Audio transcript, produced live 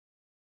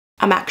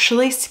I'm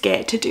actually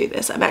scared to do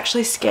this. I'm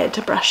actually scared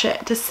to brush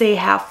it to see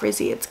how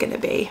frizzy it's gonna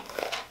be.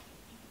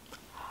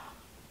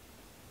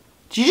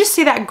 Did you just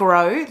see that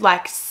grow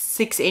like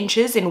 6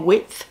 inches in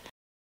width?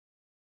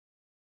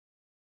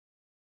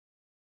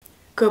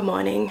 Good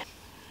morning.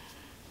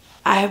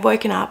 I have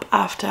woken up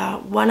after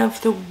one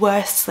of the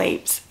worst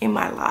sleeps in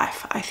my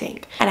life, I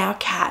think. And our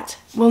cat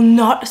will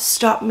not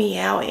stop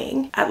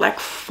meowing at like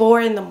 4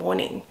 in the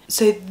morning.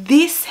 So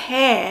this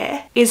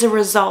hair is a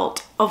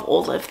result of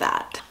all of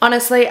that.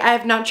 Honestly, I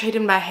have not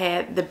treated my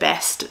hair the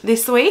best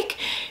this week.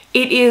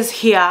 It is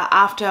here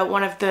after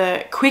one of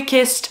the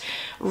quickest,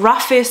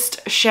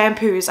 roughest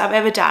shampoos I've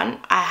ever done.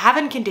 I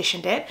haven't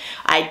conditioned it.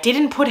 I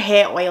didn't put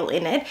hair oil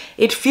in it.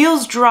 It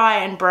feels dry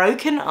and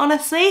broken,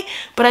 honestly,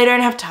 but I don't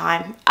have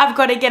time. I've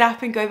got to get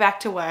up and go back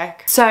to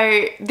work.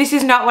 So this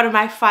is not one of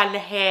my fun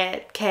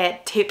hair care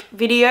tip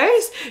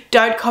videos.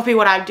 Don't copy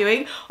what I'm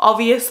doing.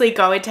 Obviously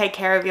go and take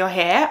care of your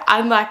hair.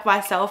 I'm like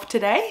myself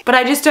today, but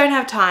I just don't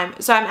have time.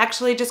 So I'm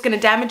actually just going to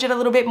damage it a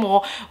little bit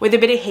more with a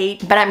bit of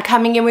heat, but I'm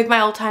coming in with my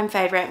all-time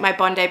favorite, my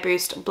Bondi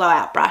Boost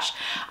blowout brush.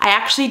 I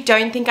actually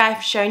don't think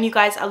I've shown you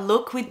guys a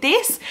look with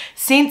this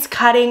since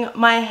cutting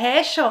my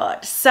hair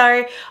short.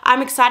 So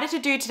I'm excited to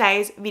do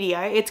today's video.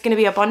 It's going to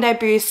be a Bondi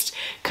Boost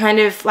kind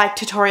of like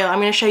tutorial. I'm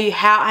going to show you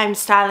how I'm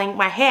styling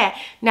my hair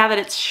now that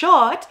it's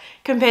short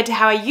compared to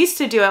how I used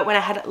to do it when I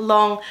had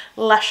long,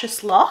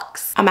 luscious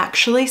locks. I'm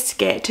actually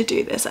scared to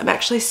do this. I'm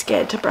actually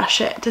scared to brush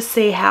it to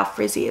see how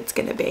frizzy it's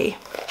going to be.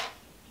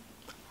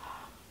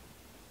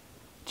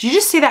 Did you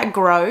just see that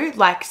grow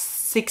like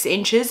 6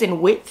 inches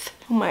in width?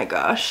 Oh my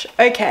gosh.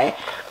 Okay,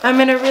 I'm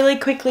gonna really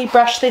quickly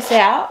brush this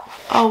out.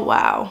 Oh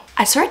wow.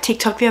 I saw a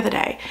TikTok the other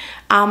day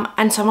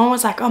and someone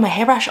was like, oh, my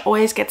hairbrush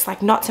always gets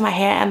like knots in my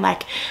hair and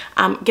like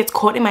gets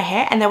caught in my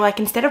hair, and they were like,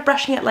 instead of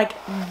brushing it like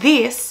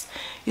this,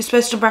 you're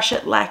supposed to brush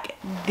it like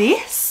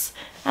this.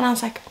 And I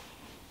was like,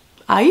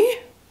 are you?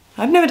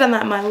 I've never done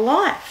that in my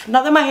life.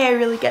 Not that my hair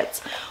really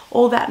gets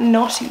all that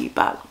knotty,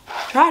 but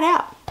try it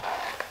out.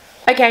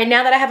 Okay,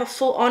 now that I have a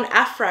full-on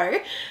afro,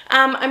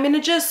 I'm gonna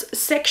just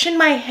section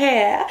my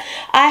hair.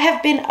 I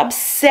have been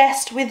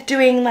obsessed with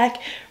doing like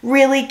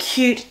really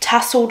cute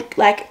tasseled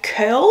like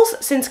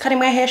curls since cutting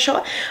my hair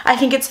short. I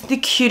think it's the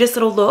cutest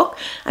little look.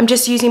 I'm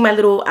just using my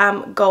little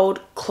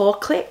gold claw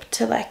clip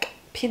to like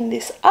pin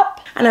this up,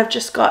 and I've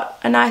just got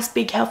a nice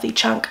big healthy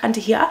chunk under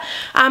here.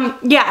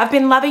 Yeah, I've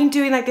been loving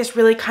doing like this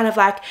really kind of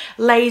like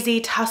lazy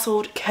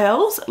tousled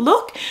curls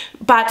look,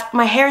 but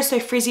my hair is so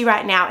frizzy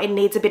right now, it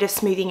needs a bit of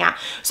smoothing out.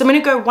 So I'm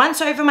going to go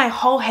once over my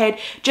whole head,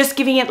 just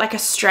giving it like a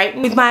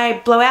straighten with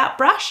my blowout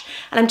brush,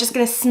 and I'm just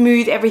going to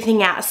smooth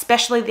everything out,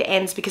 especially the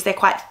ends because they're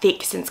quite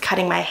thick since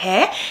cutting my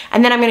hair.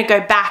 And then I'm going to go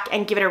back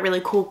and give it a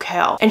really cool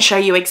curl and show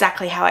you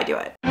exactly how I do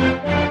it.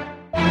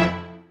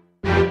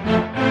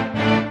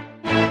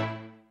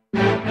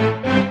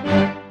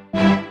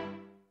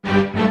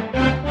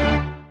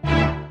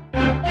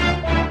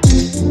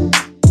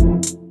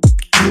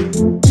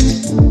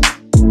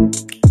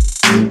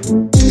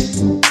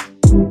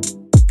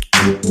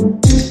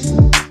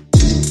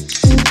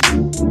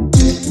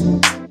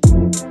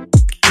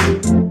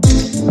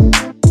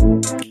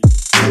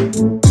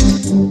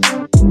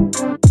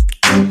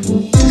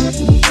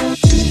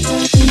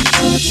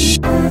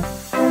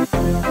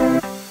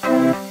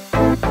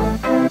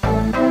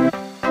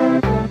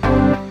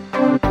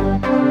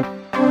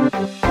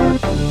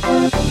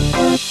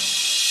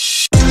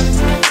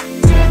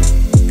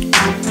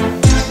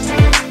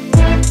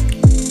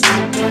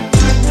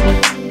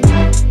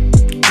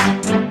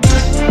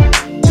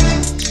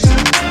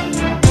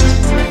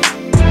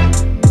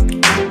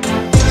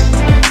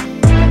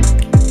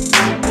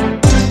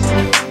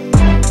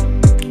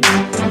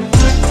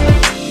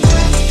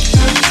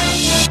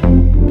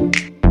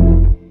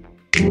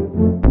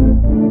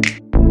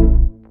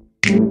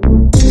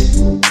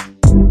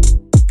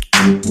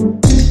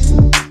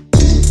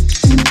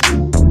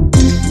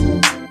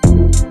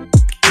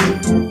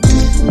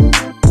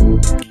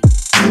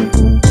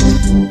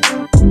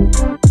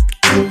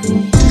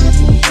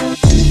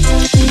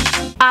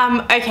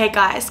 Okay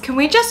guys, can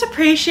we just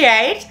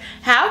appreciate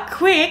how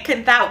quick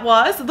that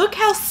was? Look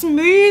how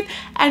smooth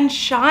and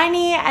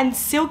shiny and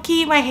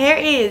silky my hair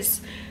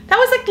is. That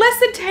was like less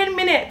than 10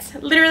 minutes,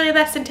 literally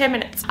less than 10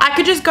 minutes. I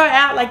could just go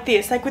out like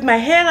this, like with my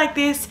hair like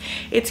this.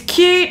 It's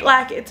cute,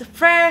 like it's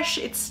fresh,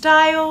 it's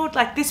styled,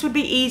 like this would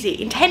be easy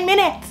in 10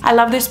 minutes. I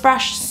love this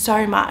brush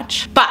so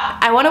much, but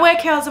I want to wear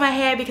curls in my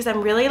hair because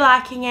I'm really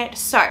liking it.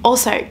 So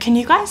also, can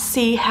you guys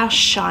see how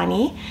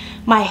shiny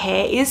my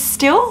hair is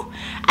still?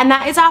 And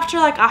that is after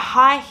like a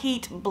high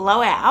heat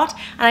blowout,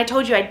 and I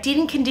told you I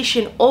didn't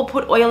condition or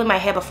put oil in my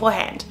hair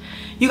beforehand.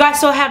 You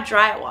guys saw how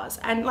dry it was,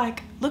 and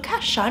like look how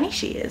shiny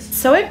she is.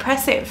 So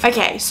impressive.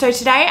 Okay, so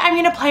today I'm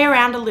gonna play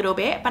around a little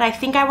bit, but I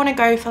think I wanna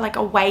go for like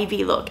a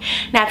wavy look.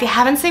 Now, if you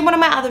haven't seen one of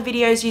my other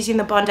videos using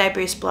the Bondi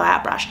Boost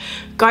blowout brush,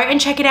 go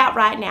and check it out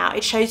right now.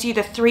 It shows you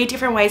the 3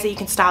 different ways that you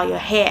can style your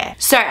hair.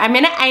 So I'm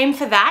gonna aim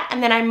for that,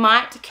 and then I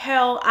might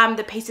curl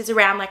the pieces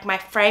around like my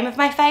frame of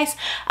my face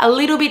a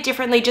little bit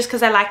differently, just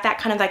because I like that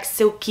kind of like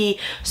silky,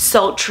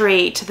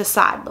 sultry to the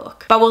side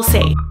look. But we'll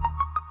see.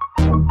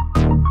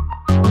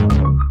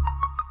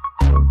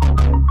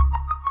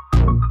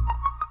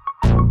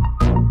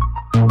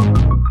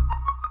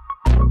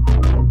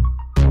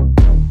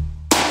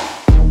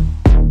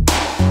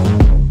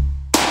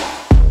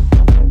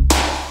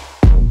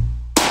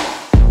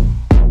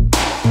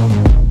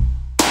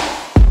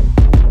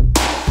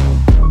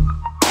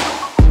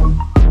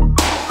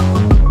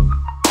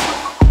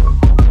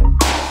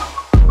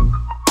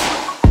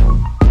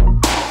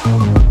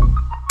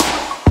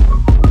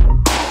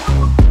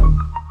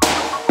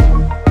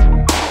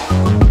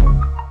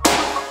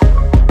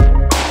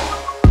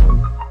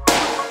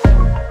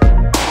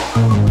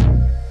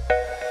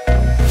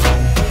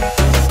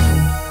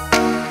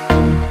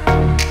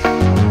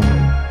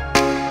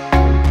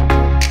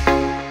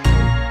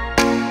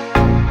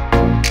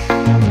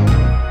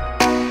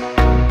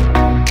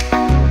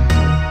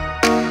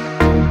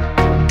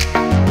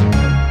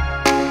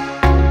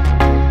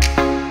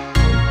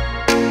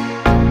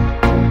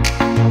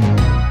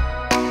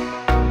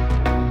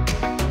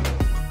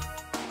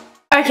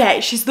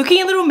 Okay, she's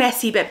looking a little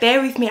messy, but bear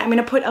with me. I'm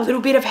gonna put a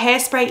little bit of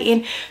hairspray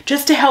in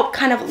just to help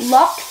kind of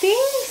lock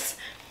things.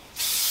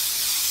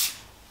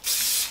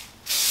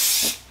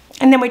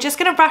 And then we're just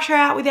gonna brush her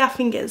out with our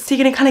fingers. So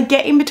you're gonna kind of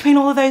get in between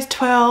all of those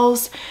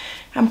twirls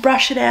and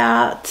brush it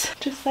out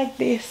just like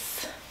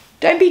this.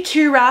 Don't be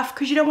too rough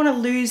because you don't want to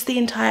lose the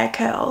entire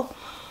curl.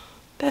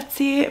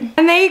 That's it.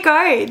 And there you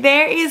go.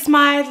 There is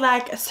my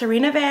like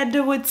Serena van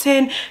der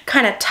Woodsen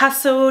kind of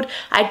tousled.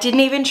 I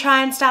didn't even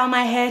try and style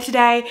my hair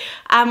today.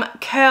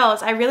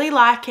 Curls, I really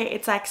like it.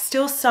 It's like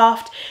still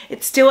soft.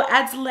 It still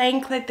adds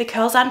length, like the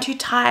curls aren't too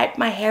tight.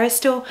 My hair is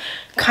still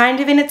kind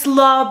of in its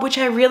lob, which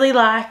I really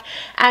like.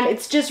 And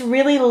it's just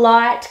really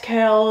light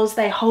curls.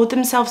 They hold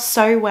themselves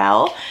so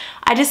well.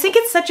 I just think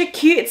it's such a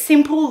cute,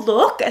 simple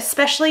look,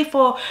 especially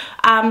for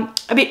a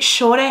bit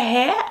shorter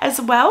hair as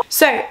well.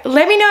 So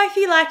let me know if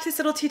you liked this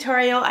little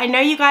tutorial. I know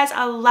you guys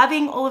are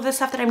loving all of the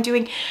stuff that I'm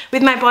doing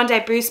with my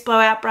Bondi Boost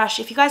blowout brush.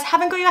 If you guys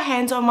haven't got your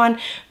hands on one,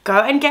 go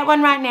and get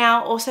one right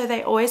now. Also,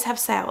 they always have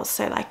sales,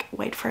 so like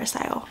wait for a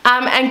sale.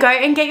 And go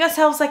and get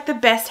yourselves like the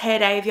best hair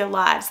day of your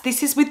lives.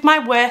 This is with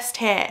my worst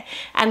hair,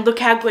 and look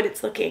how good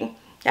it's looking.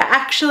 It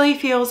actually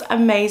feels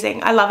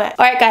amazing. I love it.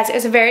 All right, guys, it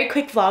was a very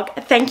quick vlog.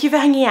 Thank you for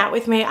hanging out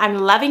with me. I'm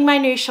loving my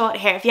new short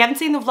hair. If you haven't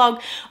seen the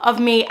vlog of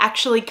me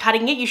actually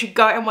cutting it, you should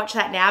go and watch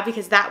that now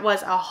because that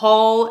was a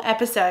whole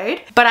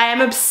episode. But I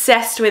am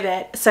obsessed with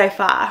it so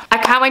far. I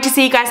can't wait to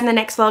see you guys in the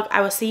next vlog.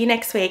 I will see you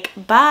next week.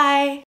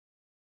 Bye.